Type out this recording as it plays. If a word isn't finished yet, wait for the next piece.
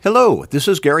Hello, this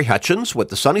is Gary Hutchins with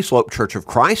the Sunny Slope Church of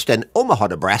Christ in Omaha,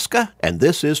 Nebraska, and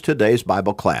this is today's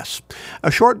Bible class.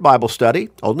 A short Bible study,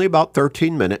 only about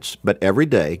 13 minutes, but every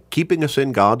day, keeping us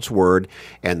in God's Word,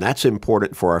 and that's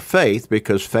important for our faith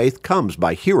because faith comes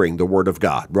by hearing the Word of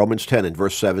God, Romans 10 and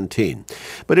verse 17.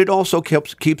 But it also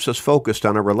keeps us focused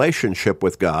on a relationship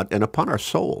with God and upon our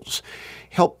souls.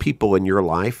 Help people in your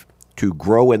life to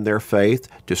grow in their faith,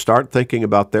 to start thinking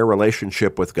about their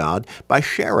relationship with God by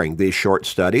sharing these short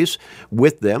studies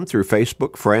with them through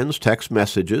Facebook friends, text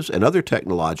messages, and other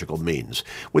technological means,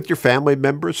 with your family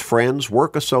members, friends,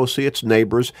 work associates,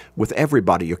 neighbors, with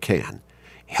everybody you can.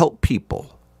 Help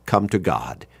people come to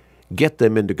God. Get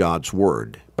them into God's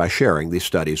Word by sharing these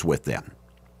studies with them.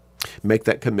 Make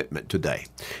that commitment today.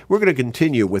 We're going to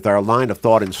continue with our line of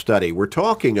thought and study. We're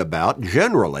talking about,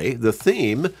 generally, the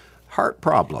theme heart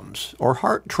problems or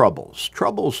heart troubles,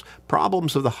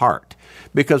 problems of the heart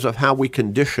because of how we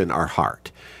condition our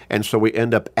heart. And so we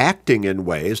end up acting in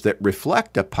ways that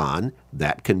reflect upon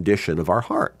that condition of our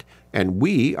heart. And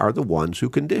we are the ones who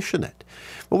condition it.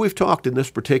 Well, we've talked in this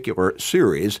particular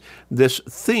series, this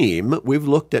theme, we've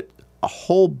looked at a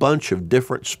whole bunch of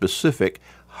different specific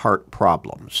heart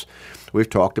problems. We've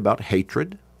talked about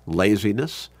hatred,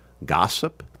 laziness,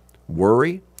 gossip,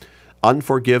 worry,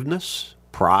 unforgiveness,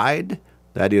 pride,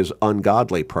 that is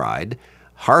ungodly pride,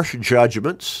 harsh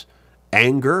judgments,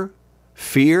 anger,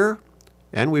 fear,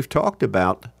 and we've talked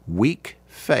about weak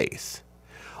faith.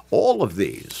 All of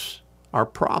these are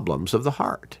problems of the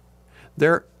heart.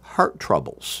 They're heart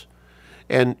troubles.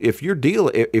 And if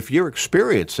you're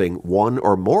experiencing one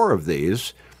or more of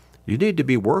these, you need to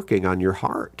be working on your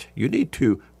heart. You need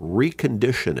to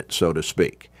recondition it, so to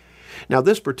speak. Now,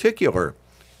 this particular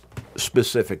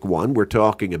specific one we're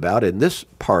talking about in this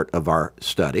part of our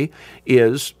study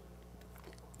is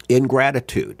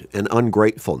ingratitude and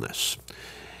ungratefulness.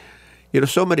 You know,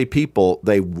 so many people,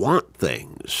 they want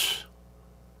things,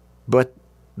 but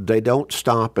they don't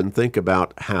stop and think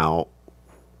about how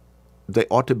they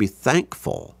ought to be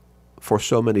thankful for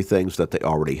so many things that they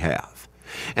already have.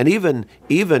 And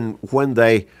even when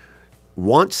they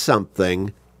want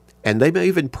something, and they may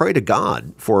even pray to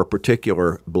God for a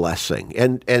particular blessing,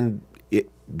 and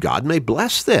God may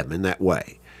bless them in that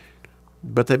way.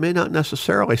 But they may not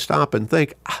necessarily stop and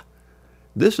think,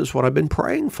 this is what I've been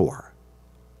praying for,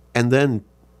 and then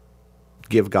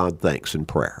give God thanks in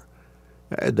prayer.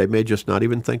 They may just not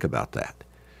even think about that.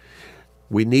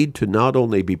 We need to not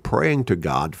only be praying to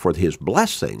God for His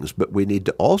blessings, but we need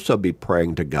to also be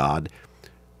praying to God,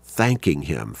 thanking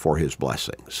Him for His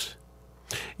blessings.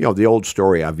 You know, the old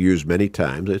story I've used many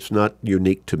times, it's not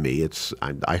unique to me.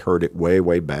 I heard it way,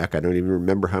 way back. I don't even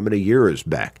remember how many years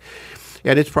back.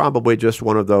 And it's probably just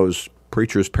one of those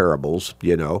preacher's parables,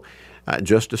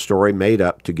 just a story made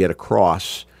up to get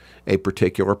across a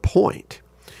particular point.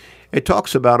 It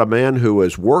talks about a man who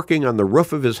was working on the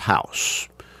roof of his house.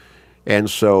 And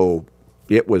so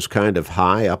it was kind of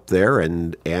high up there,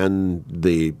 and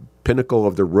the pinnacle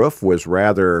of the roof was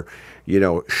rather,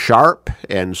 sharp,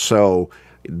 and so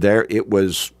there it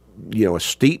was, a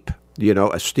steep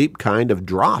kind of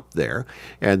drop there,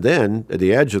 and then at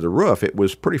the edge of the roof, it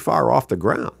was pretty far off the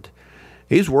ground.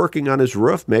 He's working on his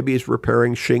roof, maybe he's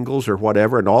repairing shingles or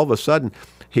whatever, and all of a sudden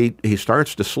he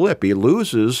starts to slip. He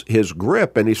loses his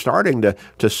grip, and he's starting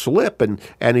to slip,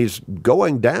 and he's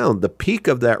going down the peak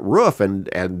of that roof,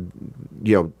 and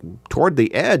toward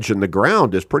the edge, and the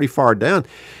ground is pretty far down.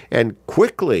 And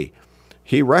quickly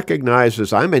he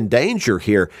recognizes, I'm in danger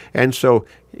here, and so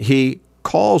he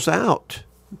calls out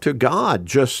to God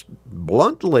just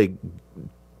bluntly,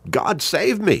 God,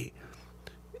 save me.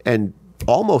 And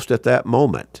almost at that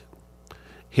moment,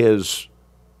 his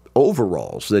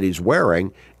overalls that he's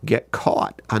wearing get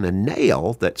caught on a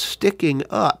nail that's sticking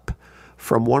up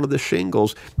from one of the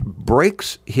shingles,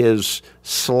 breaks his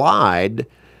slide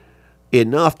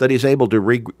enough that he's able to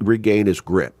regain his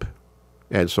grip.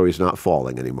 And so he's not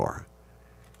falling anymore.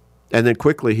 And then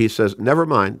quickly he says, never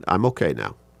mind, I'm okay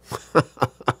now.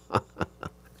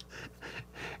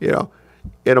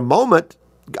 In a moment,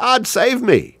 God save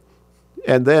me.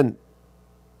 And then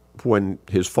when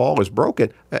his fall is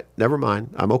broken, never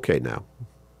mind, I'm okay now.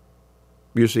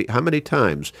 You see, how many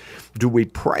times do we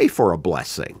pray for a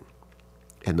blessing,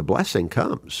 and the blessing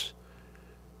comes,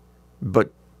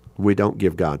 but we don't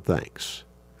give God thanks?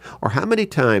 Or how many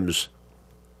times,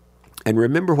 and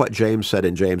remember what James said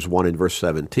in James 1 and verse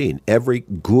 17, every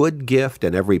good gift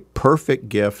and every perfect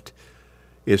gift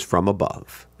is from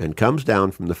above and comes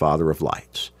down from the Father of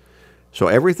lights. So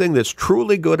everything that's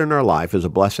truly good in our life is a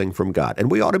blessing from God,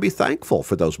 and we ought to be thankful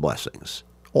for those blessings,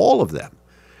 all of them.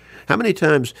 How many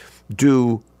times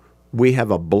do we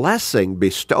have a blessing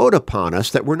bestowed upon us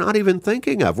that we're not even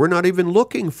thinking of. We're not even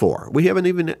looking for. We haven't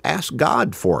even asked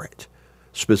God for it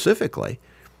specifically.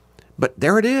 But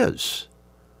there it is.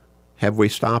 Have we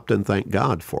stopped and thanked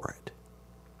God for it?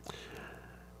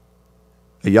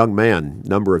 A young man a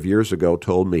number of years ago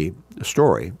told me a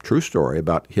story, true story,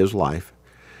 about his life.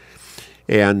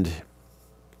 And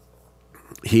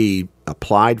he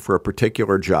applied for a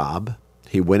particular job.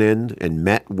 He went in and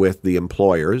met with the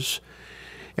employers.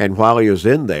 And while he was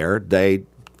in there, they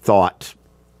thought,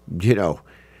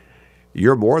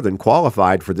 you're more than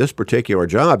qualified for this particular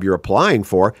job you're applying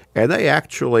for. And they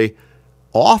actually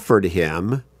offered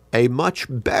him a much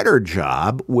better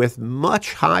job with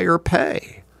much higher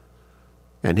pay.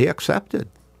 And he accepted.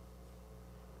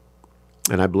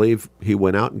 And I believe he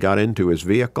went out and got into his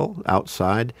vehicle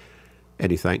outside,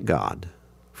 and he thanked God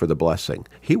for the blessing.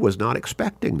 He was not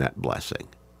expecting that blessing,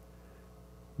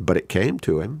 but it came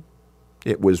to him.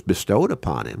 It was bestowed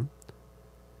upon him,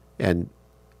 and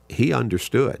he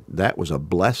understood that was a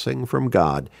blessing from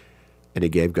God, and he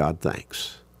gave God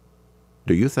thanks.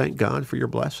 Do you thank God for your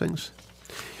blessings?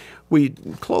 We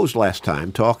closed last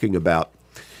time talking about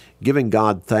giving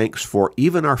God thanks for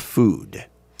even our food.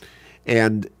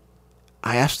 And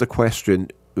I asked the question,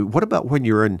 what about when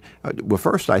you're in, well,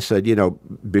 first I said,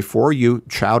 before you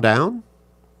chow down,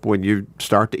 when you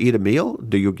start to eat a meal,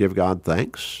 do you give God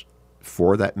thanks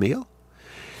for that meal?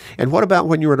 And what about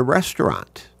when you're in a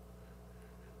restaurant?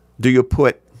 Do you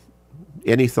put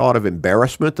any thought of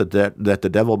embarrassment that the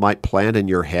devil might plant in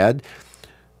your head,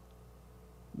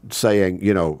 saying,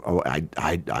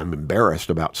 I'm embarrassed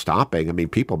about stopping. I mean,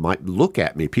 people might look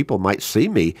at me. People might see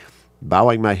me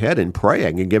bowing my head and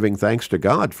praying and giving thanks to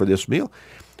God for this meal.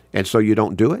 And so you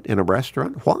don't do it in a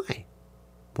restaurant? Why?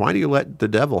 Why do you let the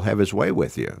devil have his way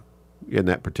with you in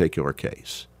that particular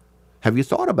case? Have you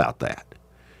thought about that?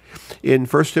 In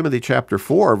 1 Timothy chapter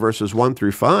 4, verses 1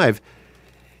 through 5,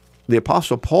 the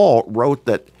Apostle Paul wrote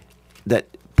that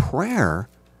prayer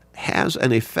has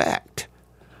an effect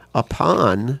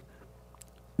upon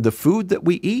the food that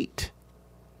we eat.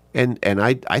 And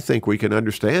I think we can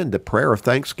understand the prayer of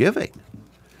thanksgiving.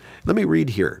 Let me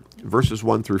read here, verses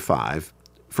 1 through 5,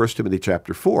 1 Timothy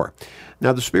chapter 4.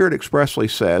 Now the Spirit expressly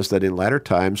says that in latter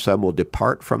times some will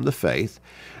depart from the faith,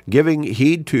 giving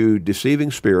heed to deceiving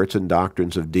spirits and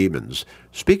doctrines of demons,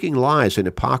 speaking lies in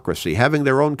hypocrisy, having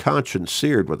their own conscience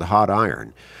seared with a hot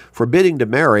iron, forbidding to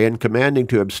marry and commanding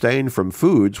to abstain from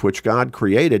foods which God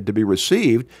created to be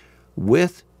received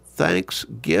with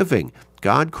thanksgiving.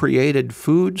 God created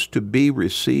foods to be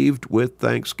received with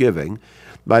thanksgiving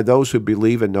by those who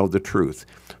believe and know the truth.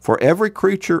 For every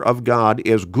creature of God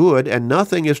is good, and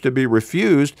nothing is to be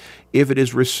refused if it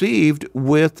is received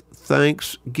with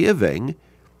thanksgiving.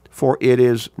 For it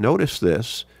is, notice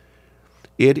this,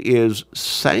 it is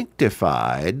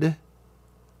sanctified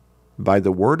by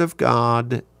the word of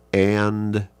God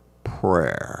and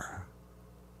prayer.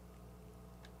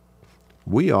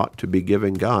 We ought to be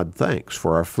giving God thanks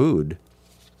for our food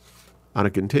on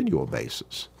a continual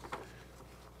basis.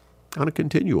 On a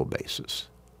continual basis.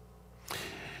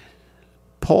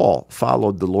 Paul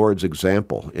followed the Lord's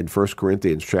example in 1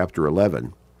 Corinthians chapter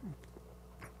 11,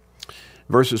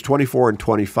 verses 24 and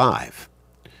 25,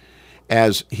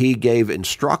 as he gave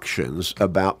instructions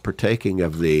about partaking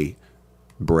of the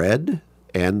bread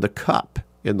and the cup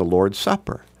in the Lord's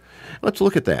Supper. Let's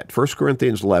look at that. 1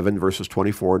 Corinthians 11, verses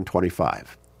 24 and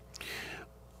 25.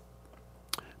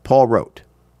 Paul wrote,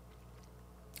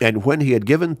 "And when he had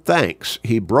given thanks,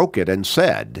 he broke it and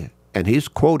said," and he's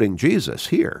quoting Jesus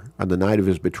here on the night of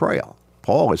his betrayal.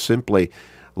 Paul is simply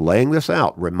laying this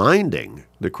out, reminding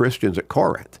the Christians at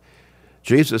Corinth.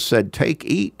 Jesus said, "Take,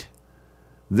 eat.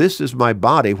 This is my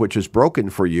body, which is broken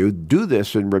for you. Do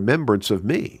this in remembrance of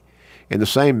me." In the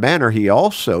same manner, he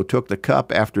also took the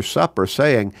cup after supper,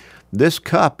 saying, "This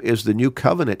cup is the new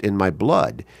covenant in my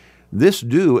blood. This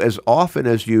do as often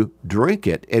as you drink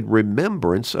it in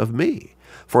remembrance of me.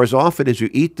 For as often as you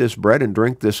eat this bread and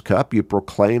drink this cup, you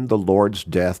proclaim the Lord's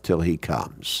death till he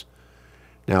comes."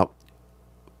 Now,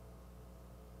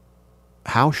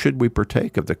 how should we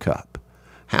partake of the cup?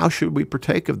 How should we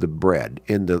partake of the bread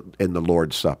in the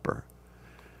Lord's Supper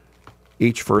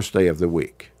each first day of the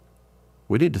week?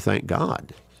 We need to thank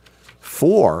God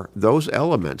for those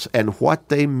elements and what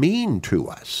they mean to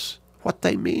us. What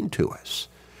they mean to us.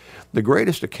 The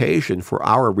greatest occasion for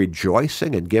our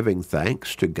rejoicing and giving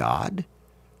thanks to God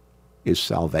is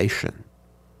salvation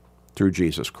through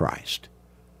Jesus Christ.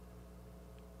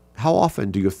 How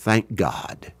often do you thank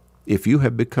God if you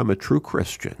have become a true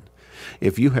Christian?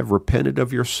 If you have repented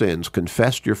of your sins,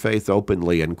 confessed your faith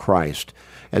openly in Christ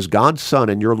as God's Son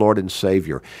and your Lord and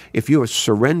Savior, if you have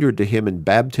surrendered to him in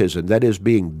baptism, that is,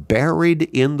 being buried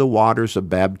in the waters of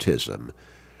baptism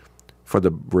for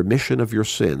the remission of your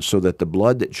sins, so that the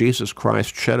blood that Jesus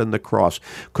Christ shed on the cross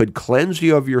could cleanse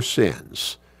you of your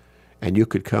sins, and you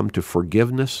could come to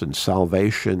forgiveness and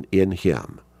salvation in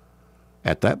him.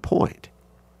 At that point,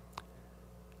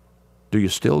 do you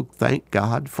still thank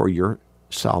God for your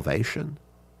salvation?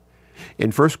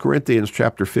 In 1 Corinthians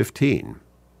chapter 15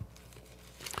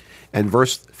 and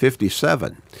verse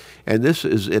 57, and this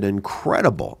is an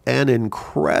incredible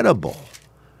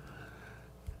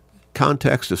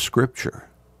context of Scripture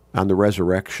on the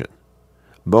resurrection,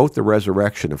 both the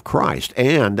resurrection of Christ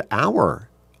and our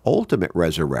ultimate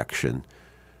resurrection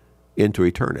into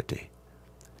eternity.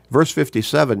 Verse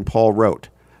 57, Paul wrote,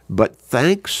 "But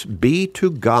thanks be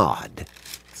to God,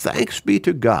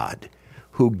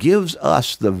 who gives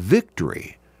us the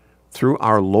victory through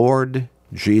our Lord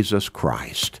Jesus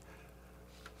Christ."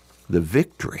 The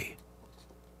victory,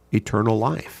 eternal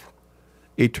life,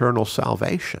 eternal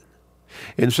salvation.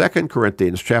 In 2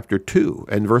 Corinthians chapter 2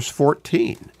 and verse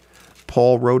 14,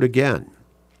 Paul wrote again,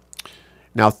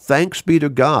 "Now thanks be to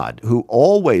God, who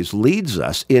always leads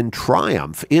us in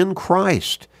triumph in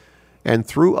Christ, and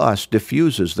through us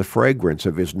diffuses the fragrance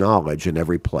of his knowledge in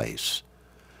every place."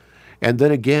 And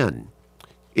then again,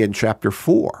 in chapter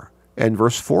 4 and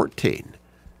verse 14,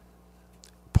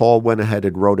 Paul went ahead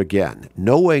and wrote again,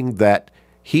 "Knowing that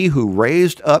he who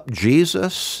raised up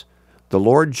Jesus, the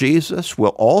Lord Jesus, will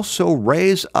also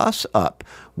raise us up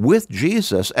with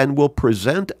Jesus and will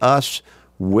present us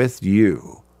with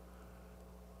you."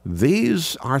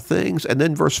 These are things. And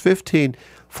then verse 15,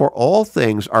 "For all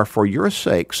things are for your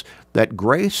sakes, that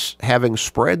grace, having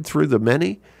spread through the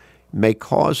many, may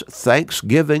cause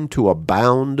thanksgiving to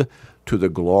abound to the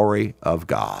glory of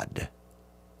God."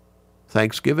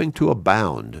 Thanksgiving to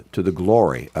abound to the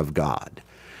glory of God.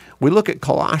 We look at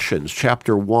Colossians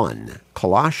chapter 1,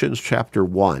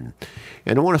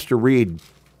 and I want us to read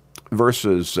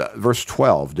verse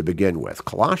 12 to begin with.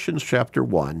 Colossians chapter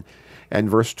 1 and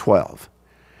verse 12.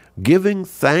 "Giving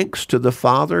thanks to the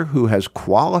Father who has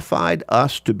qualified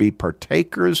us to be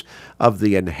partakers of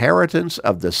the inheritance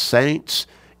of the saints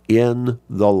in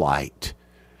the light."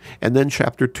 And then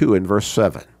chapter 2 and verse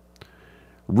 7.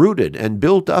 "Rooted and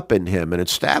built up in him and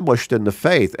established in the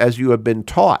faith as you have been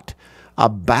taught,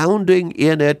 abounding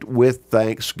in it with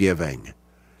thanksgiving."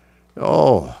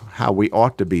 Oh, how we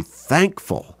ought to be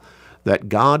thankful that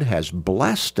God has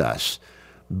blessed us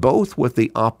both with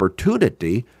the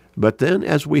opportunity, but then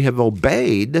as we have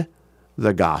obeyed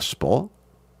the gospel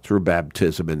through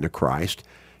baptism into Christ,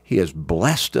 he has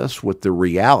blessed us with the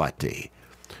reality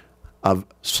of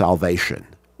salvation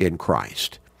in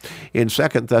Christ. In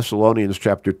 2 Thessalonians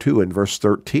chapter 2 and verse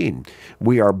 13,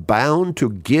 "We are bound to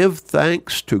give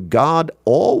thanks to God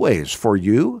always for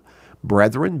you,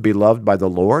 brethren, beloved by the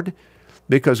Lord,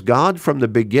 because God from the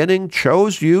beginning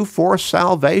chose you for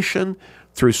salvation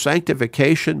through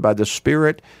sanctification by the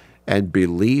Spirit and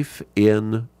belief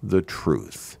in the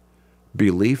truth."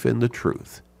 Belief in the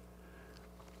truth.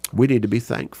 We need to be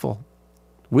thankful.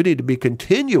 We need to be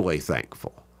continually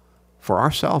thankful for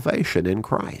our salvation in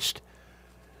Christ,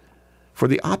 for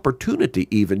the opportunity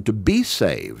even to be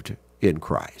saved in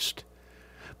Christ.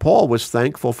 Paul was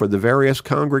thankful for the various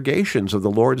congregations of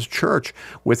the Lord's church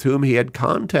with whom he had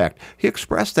contact. He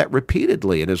expressed that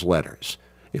repeatedly in his letters.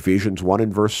 Ephesians 1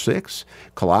 and verse 6,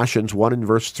 Colossians 1 and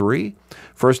verse 3,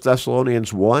 1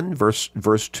 Thessalonians 1 verse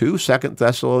 2, 2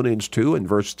 Thessalonians 2 and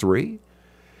verse 3.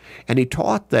 And he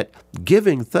taught that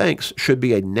giving thanks should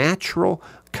be a natural,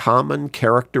 common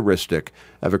characteristic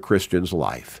of a Christian's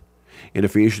life. In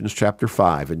Ephesians chapter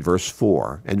 5 and verse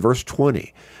 4 and verse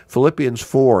 20, Philippians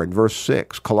 4 and verse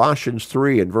 6, Colossians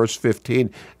 3 and verse 15,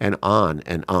 and on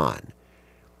and on.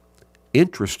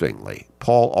 Interestingly,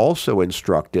 Paul also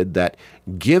instructed that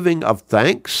giving of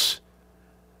thanks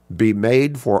be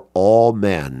made for all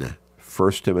men.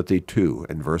 1 Timothy 2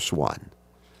 and verse 1.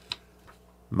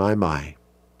 My,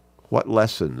 what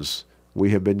lessons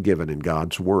we have been given in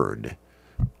God's Word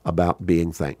about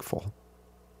being thankful.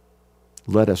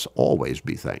 Let us always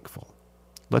be thankful.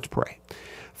 Let's pray.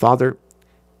 Father,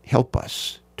 help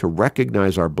us to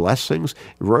recognize our blessings,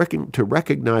 to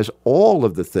recognize all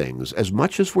of the things as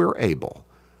much as we're able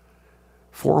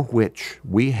for which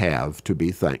we have to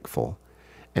be thankful,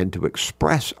 and to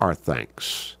express our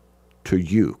thanks to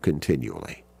you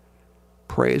continually.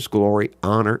 Praise, glory,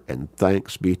 honor, and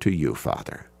thanks be to you,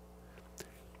 Father.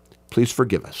 Please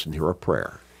forgive us and hear our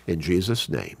prayer. In Jesus'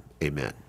 name, amen.